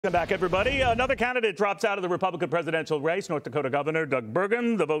Welcome back, everybody. Another candidate drops out of the Republican presidential race. North Dakota Governor Doug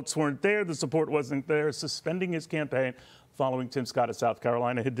Burgum. The votes weren't there. The support wasn't there. Suspending his campaign following Tim Scott of South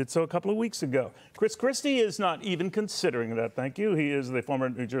Carolina, who did so a couple of weeks ago. Chris Christie is not even considering that, thank you. He is the former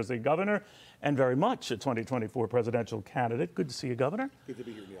New Jersey governor and very much a 2024 presidential candidate. Good to see you, Governor. Good to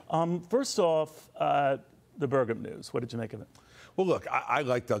be here, Neil. First off, the Burgum news. What did you make of it? Well, look, I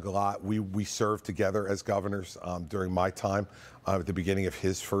like Doug a lot. We served together as governors during my time at the beginning of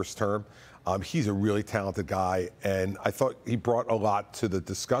his first term. He's a really talented guy, and I thought he brought a lot to the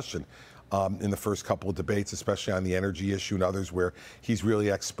discussion in the first couple of debates, especially on the energy issue and others where he's really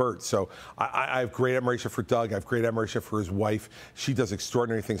expert. So I have great admiration for Doug. I have great admiration for his wife. She does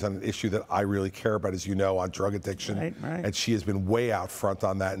extraordinary things on an issue that I really care about, as you know, on drug addiction. Right. And she has been way out front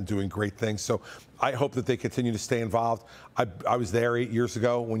on that and doing great things. So I hope that they continue to stay involved. I was there 8 years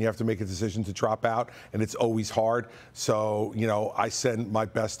ago when you have to make a decision to drop out, and it's always hard. So, you know, I send my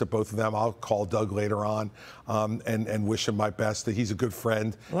best to both of them. I'll call Doug later on and wish him my best. That he's a good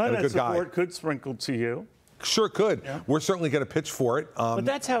friend and a good guy. Support could sprinkle to you. Sure could. Yeah. We're certainly going to pitch for it. But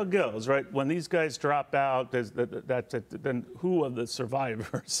that's how it goes, right? When these guys drop out, then who of the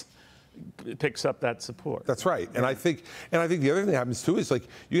survivors picks up that support? That's right. And I think the other thing that happens too is, like,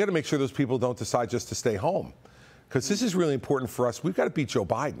 you got to make sure those people don't decide just to stay home, because this is really important for us. We've got to beat Joe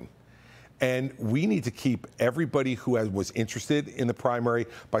Biden. And we need to keep everybody who was interested in the primary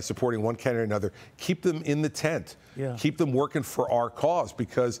by supporting one candidate or another, keep them in the tent. Yeah. Keep them working for our cause,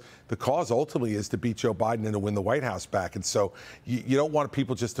 because the cause ultimately is to beat Joe Biden and to win the White House back. And so you don't want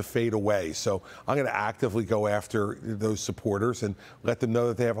people just to fade away. So I'm going to actively go after those supporters and let them know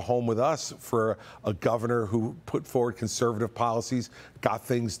that they have a home with us for a governor who put forward conservative policies, got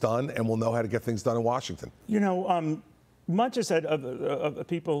things done, and will know how to get things done in Washington. You know, much is said of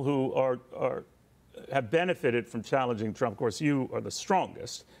people who have benefited from challenging Trump. Of course, you are the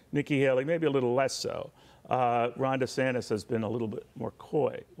strongest. Nikki Haley, maybe a little less so. Ron DeSantis has been a little bit more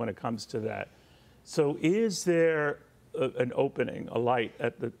coy when it comes to that. So is there an opening, a light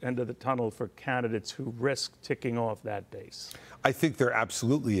at the end of the tunnel for candidates who risk ticking off that base? I think there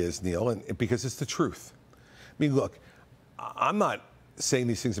absolutely is, Neil, and because it's the truth. I mean, look, I'm not saying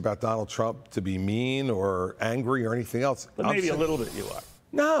these things about Donald Trump to be mean or angry or anything else. But maybe a little bit you are.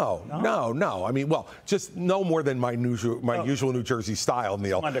 No. I mean, well, just no more than my usual New Jersey style,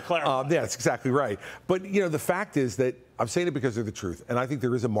 Neil. I wanted to clarify. Yeah, that's exactly right. But, you know, the fact is that I'm saying it because of the truth. And I think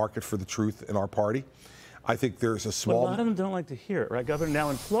there is a market for the truth in our party. I think there's a small... But a lot of them don't like to hear it, right, Governor?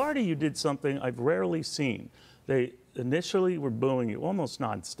 Now, in Florida, you did something I've rarely seen. They initially were booing you almost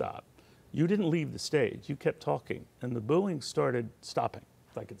nonstop. You didn't leave the stage. You kept talking, and the booing started stopping,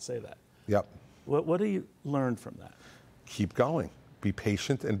 if I could say that. Yep. What do you learn from that? Keep going. Be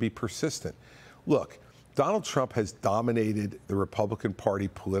patient and be persistent. Look, Donald Trump has dominated the Republican Party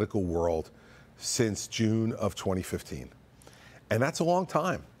political world since June of 2015. And that's a long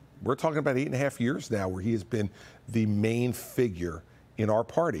time. We're talking about 8.5 years now where he has been the main figure in our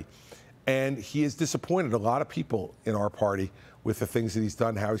party. And he has disappointed a lot of people in our party with the things that he's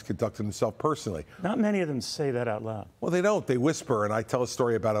done, how he's conducted himself personally. Not many of them say that out loud. Well, they don't. They whisper. And I tell a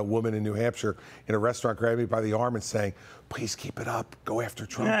story about a woman in New Hampshire in a restaurant grabbing me by the arm and saying, "Please keep it up. Go after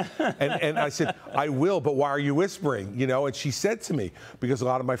Trump." and I said, "I will, but why are you whispering?" You know, and she said to me, because a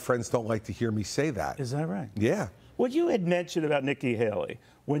lot of my friends don't like to hear me say that. Is that right? Yeah. What you had mentioned about Nikki Haley,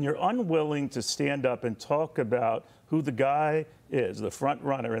 when you're unwilling to stand up and talk about who the guy is, the front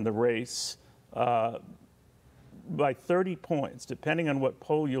runner in the race, by 30 points, depending on what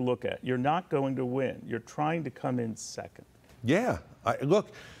poll you look at, you're not going to win. You're trying to come in second. Yeah.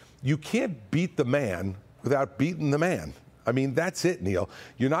 Look, you can't beat the man without beating the man. I mean, that's it, Neil.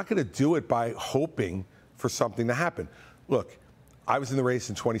 You're not going to do it by hoping for something to happen. Look, I was in the race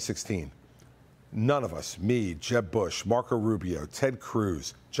in 2016. None of us, me, Jeb Bush, Marco Rubio, Ted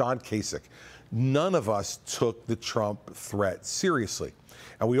Cruz, John Kasich, none of us took the Trump threat seriously.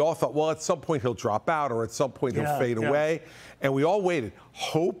 And we all thought, well, at some point he'll drop out or at some point he'll fade away. And we all waited.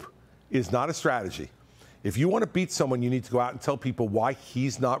 Hope is not a strategy. If you want to beat someone, you need to go out and tell people why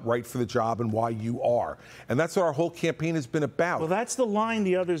he's not right for the job and why you are. And that's what our whole campaign has been about. Well, that's the line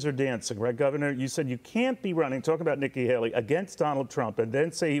the others are dancing, right, Governor? You said you can't be running, talking about Nikki Haley, against Donald Trump and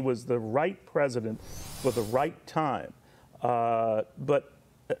then say he was the right president for the right time. But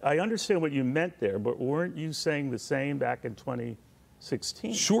I understand what you meant there, but weren't you saying the same back in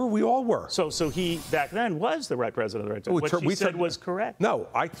 2016? Sure, we all were. So he, back then, was the right president at the right time. What she said was correct. No,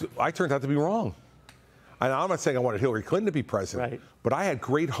 I turned out to be wrong. And I'm not saying I wanted Hillary Clinton to be president, but I had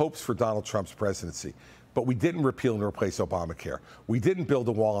great hopes for Donald Trump's presidency. But we didn't repeal and replace Obamacare. We didn't build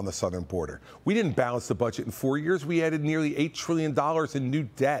a wall on the southern border. We didn't balance the budget in 4 years. We added nearly $8 trillion in new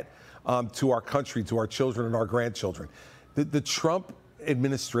debt to our country, to our children and our grandchildren. The Trump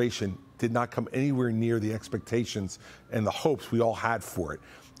administration did not come anywhere near the expectations and the hopes we all had for it.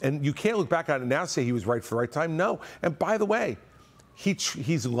 And you can't look back on it now and say he was right for the right time. No. And by the way,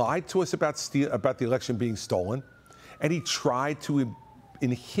 he's lied to us about the election being stolen, and he tried to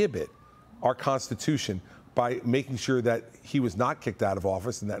inhibit our Constitution by making sure that he was not kicked out of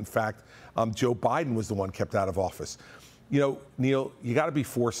office and that, in fact, Joe Biden was the one kept out of office. You know, Neil, you got to be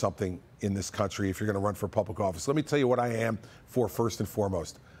for something in this country if you're going to run for public office. Let me tell you what I am for first and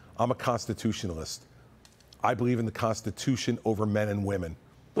foremost. I'm a constitutionalist. I believe in the Constitution over men and women.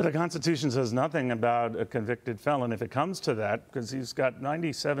 But the Constitution says nothing about a convicted felon if it comes to that, because he's got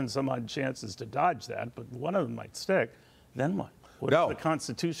 97 some odd chances to dodge that, but one of them might stick. Then what? What if the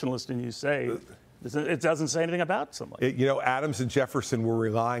constitutionalist in you say it doesn't say anything about someone? You know, Adams and Jefferson were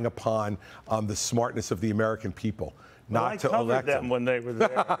relying upon the smartness of the American people, not to elect them when they were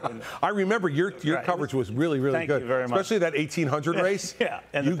there. I remember your coverage was really, really good. Thank you very much. Especially that 1800 race. Yeah,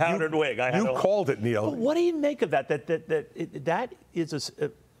 and the powdered wig. You called it, Neil. But what do you make of that? That is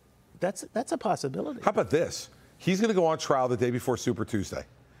that's a possibility. How about this? He's going to go on trial the day before Super Tuesday.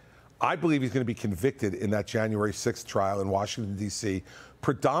 I believe he's going to be convicted in that January 6th trial in Washington, D.C.,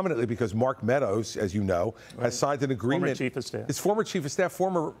 predominantly because Mark Meadows, as you know, has signed an agreement. Former chief of staff. His former chief of staff,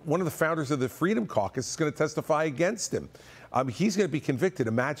 one of the founders of the Freedom Caucus, is going to testify against him. He's going to be convicted.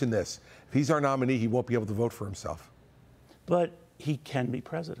 Imagine this. If he's our nominee, he won't be able to vote for himself. But he can be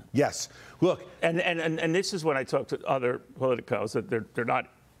president. Yes. Look. And this is when I talk to other politicos, that they're not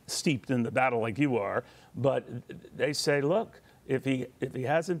steeped in the battle like you are, but they say, look, if he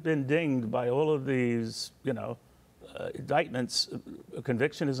hasn't been dinged by all of these, indictments, a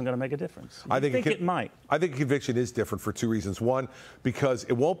conviction isn't going to make a difference. I think it might. I think a conviction is different for two reasons. One, because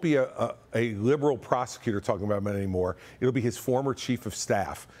it won't be a liberal prosecutor talking about him anymore. It'll be his former chief of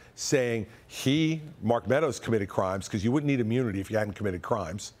staff saying Mark Meadows, committed crimes, because you wouldn't need immunity if you hadn't committed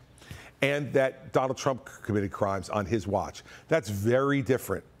crimes, and that Donald Trump committed crimes on his watch. That's very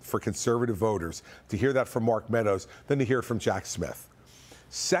different for conservative voters to hear that from Mark Meadows than to hear it from Jack Smith.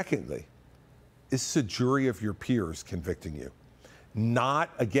 Secondly, this is a jury of your peers convicting you, not,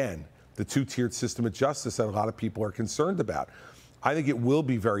 again, the two-tiered system of justice that a lot of people are concerned about. I think it will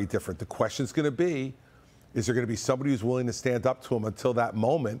be very different. The question's going to be, is there going to be somebody who's willing to stand up to him until that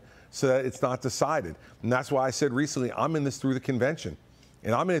moment so that it's not decided? And that's why I said recently, I'm in this through the convention.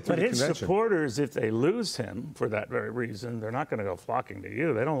 And I'm in it through the convention. But his supporters, if they lose him for that very reason, they're not going to go flocking to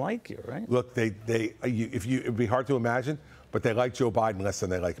you. They don't like you, right? Look, it'd be hard to imagine, but they like Joe Biden less than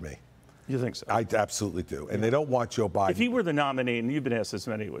they like me. You think so? I absolutely do. And they don't want Joe Biden. If he were the nominee, and you've been asked this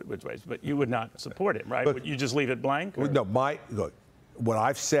many which ways, but you would not support him, right? Would you just leave it blank? Or? No, look, what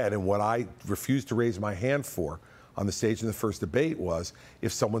I've said and what I refused to raise my hand for on the stage in the first debate was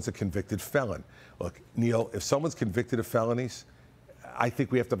if someone's a convicted felon. Look, Neil, if someone's convicted of felonies, I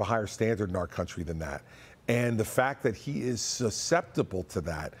think we have to have a higher standard in our country than that. And the fact that he is susceptible to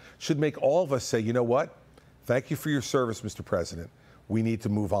that should make all of us say, you know what? Thank you for your service, Mr. President. We need to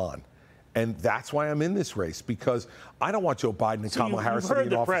move on. And that's why I'm in this race, because I don't want Joe Biden and Kamala Harris to be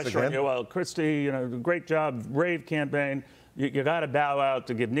in office again. Well, Christie, great job, brave campaign. You got to bow out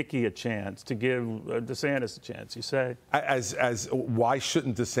to give Nikki a chance, to give DeSantis a chance, you say? Why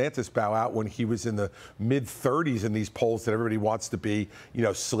shouldn't DeSantis bow out when he was in the mid-30s in these polls that everybody wants to be,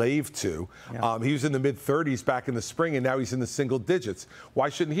 slave to? Yeah. He was in the mid-30s back in the spring, and now he's in the single digits. Why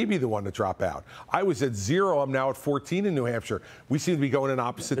shouldn't he be the one to drop out? I was at 0. I'm now at 14 in New Hampshire. We seem to be going in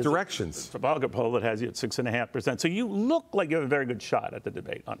opposite directions. It's a Volga poll that has you at 6.5%. So you look like you have a very good shot at the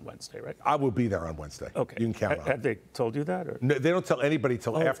debate on Wednesday, right? I will be there on Wednesday. Okay. You can count on it. Have they told you that? Or? No, they don't tell anybody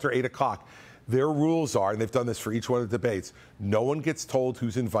till after 8 o'clock. Their rules are, and they've done this for each one of the debates, no one gets told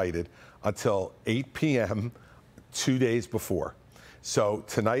who's invited until 8 p.m. 2 days before. So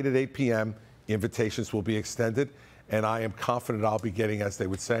tonight at 8 p.m., invitations will be extended, and I am confident I'll be getting, as they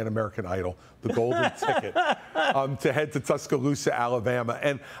would say in American Idol, the golden ticket to head to Tuscaloosa, Alabama.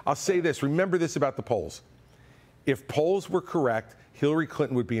 And I'll say this, remember this about the polls. If polls were correct, Hillary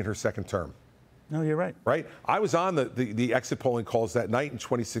Clinton would be in her second term. No, you're right. Right? I was on the exit polling calls that night in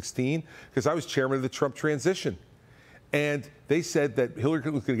 2016 because I was chairman of the Trump transition. And they said that Hillary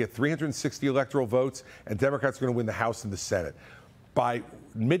Clinton was going to get 360 electoral votes and Democrats were going to win the House and the Senate. By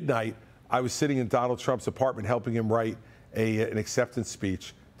midnight, I was sitting in Donald Trump's apartment helping him write an acceptance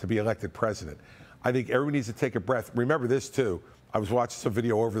speech to be elected president. I think everyone needs to take a breath. Remember this, too. I was watching some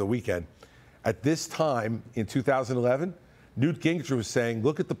video over the weekend. At this time in 2011, Newt Gingrich was saying,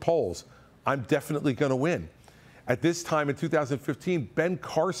 look at the polls. I'm definitely going to win. At this time in 2015, Ben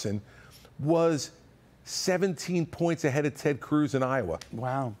Carson was 17 points ahead of Ted Cruz in Iowa.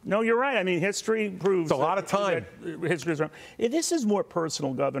 Wow. No, you're right. I mean, history proves it's a lot of time. History is wrong. This is more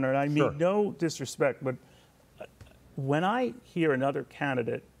personal, Governor, and I mean no disrespect, but when I hear another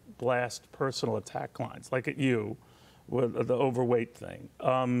candidate blast personal attack lines, like at you, with the overweight thing,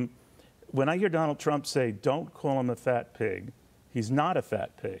 when I hear Donald Trump say, don't call him a fat pig, he's not a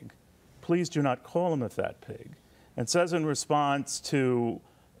fat pig. Please do not call him a fat pig. And says in response to,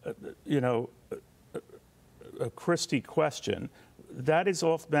 a Christie question, that is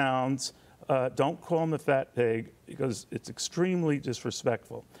off bounds. Don't call him a fat pig because it's extremely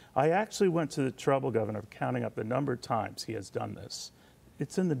disrespectful. I actually went to the trouble, Governor, of counting up the number of times he has done this.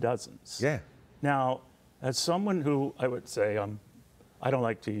 It's in the dozens. Yeah. Now, as someone who I would say I don't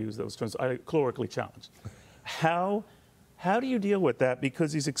like to use those terms, calorically challenged. How do you deal with that?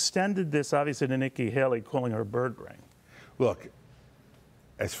 Because he's extended this, obviously, to Nikki Haley, calling her bird brain. Look,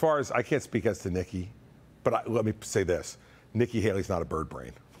 as far as I can't speak as to Nikki, but let me say this. Nikki Haley's not a bird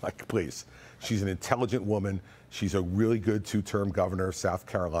brain. Like, please. She's an intelligent woman. She's a really good two-term governor of South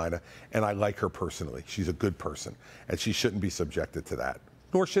Carolina, and I like her personally. She's a good person, and she shouldn't be subjected to that,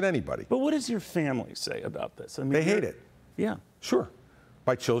 nor should anybody. But what does your family say about this? I mean, they hate it. Yeah. Sure.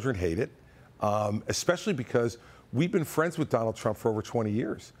 My children hate it, especially because we've been friends with Donald Trump for over 20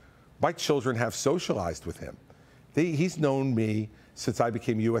 years. My children have socialized with him. He's known me since I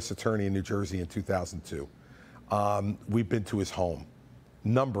became U.S. Attorney in New Jersey in 2002. We've been to his home a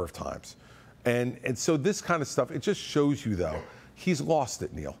number of times. And so this kind of stuff, it just shows you, though, he's lost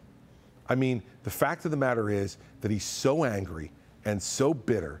it, Neil. I mean, the fact of the matter is that he's so angry and so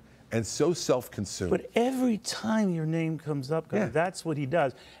bitter and so self-consumed. But every time your name comes up, that's what he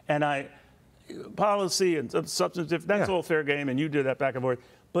does. And policy and substantive, that's all fair game, and you do that back and forth.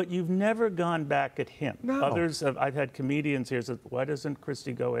 But you've never gone back at him. No. I've had comedians here say, why doesn't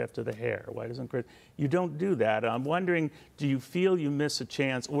Christie go after the hair? Why doesn't Christie? You don't do that. I'm wondering, do you feel you miss a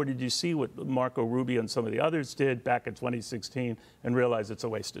chance, or did you see what Marco Rubio and some of the others did back in 2016 and realize it's a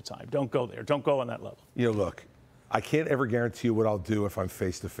waste of time? Don't go there. Don't go on that level. Look, I can't ever guarantee you what I'll do if I'm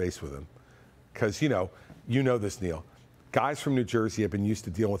face-to-face with him. Because, you know this, Neil. Guys from New Jersey have been used to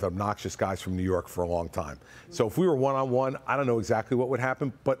dealing with obnoxious guys from New York for a long time. So if we were one-on-one, I don't know exactly what would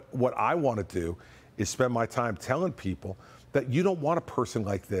happen, but what I want to do is spend my time telling people that you don't want a person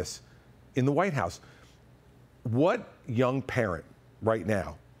like this in the White House. What young parent right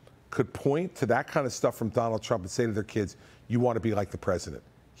now could point to that kind of stuff from Donald Trump and say to their kids, you want to be like the president?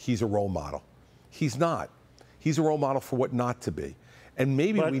 He's a role model. He's not. He's a role model for what not to be. And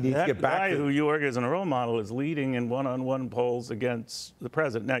maybe we need to get back to... But that guy who you argue as a role model is leading in one-on-one polls against the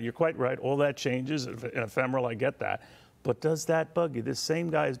president. Now, you're quite right. All that changes. Ephemeral, I get that. But does that bug you? This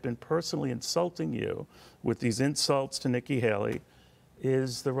same guy has been personally insulting you with these insults to Nikki Haley,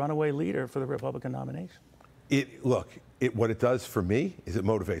 is the runaway leader for the Republican nomination. What it does for me is it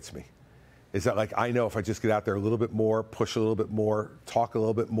motivates me. Is that, like, I know if I just get out there a little bit more, push a little bit more, talk a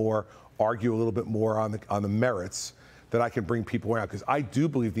little bit more, argue a little bit more on the merits, that I can bring people around, because I do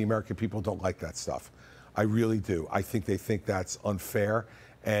believe the American people don't like that stuff. I really do. I think they think that's unfair.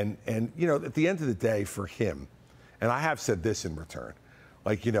 And at the end of the day, for him, and I have said this in return,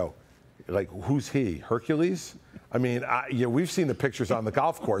 like who's he? Hercules? I mean, we've seen the pictures on the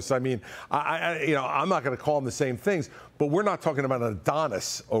golf course. I mean, I'm not going to call him the same things, but we're not talking about an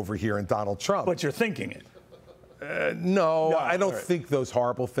Adonis over here in Donald Trump. But you're thinking it. No, I don't think those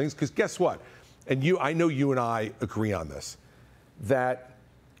horrible things, because guess what? And I know you and I agree on this, that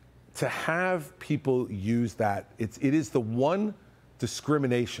to have people use that, it is the one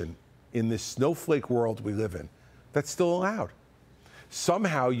discrimination in this snowflake world we live in that's still allowed.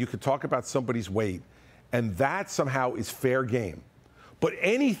 Somehow you could talk about somebody's weight, and that somehow is fair game. But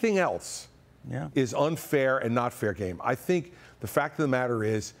anything else is unfair and not fair game. I think the fact of the matter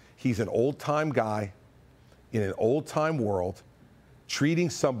is he's an old-time guy in an old-time world, treating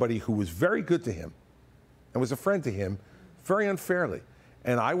somebody who was very good to him and was a friend to him very unfairly.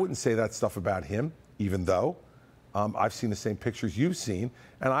 And I wouldn't say that stuff about him, even though I've seen the same pictures you've seen.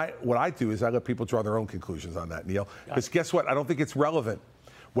 And what I do is I let people draw their own conclusions on that, Neil. Because guess what? I don't think it's relevant.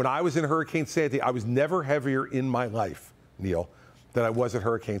 When I was in Hurricane Sandy, I was never heavier in my life, Neil, than I was at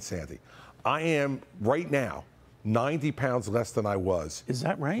Hurricane Sandy. I am, right now, 90 pounds less than I was. Is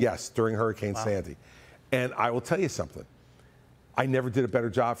that right? Yes, during Hurricane Sandy. And I will tell you something. I never did a better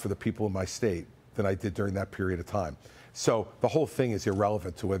job for the people in my state than I did during that period of time. So the whole thing is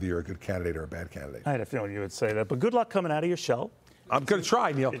irrelevant to whether you're a good candidate or a bad candidate. I had a feeling you would say that. But good luck coming out of your shell. I'm going to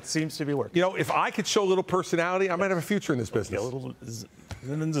try, Neil. It seems to be working. If I could show a little personality, I might have a future in this business. A little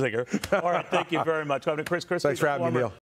Zinger. All right, thank you very much. Chris Christie. Thanks for having me, Neil.